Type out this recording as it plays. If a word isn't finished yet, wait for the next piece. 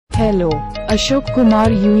Hello, Ashok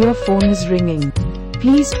Kumar, your phone is ringing.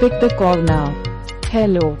 Please pick the call now.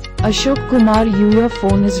 Hello, Ashok Kumar, your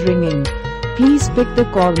phone is ringing. Please pick the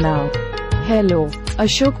call now. Hello,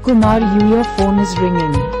 Ashok Kumar, your phone is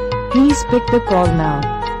ringing. Please pick the call now.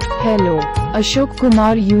 Hello, Ashok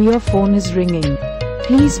Kumar, your phone is ringing.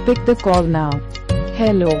 Please pick the call now.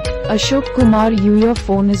 Hello, Ashok Kumar, your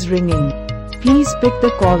phone is ringing. Please pick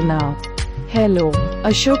the call now. Hello,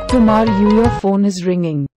 Ashok Kumar, your phone is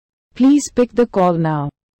ringing. Please pick the call now.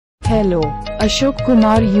 Hello, Ashok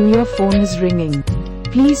Kumar, your phone is ringing.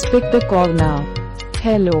 Please pick the call now.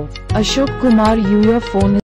 Hello, Ashok Kumar, your phone is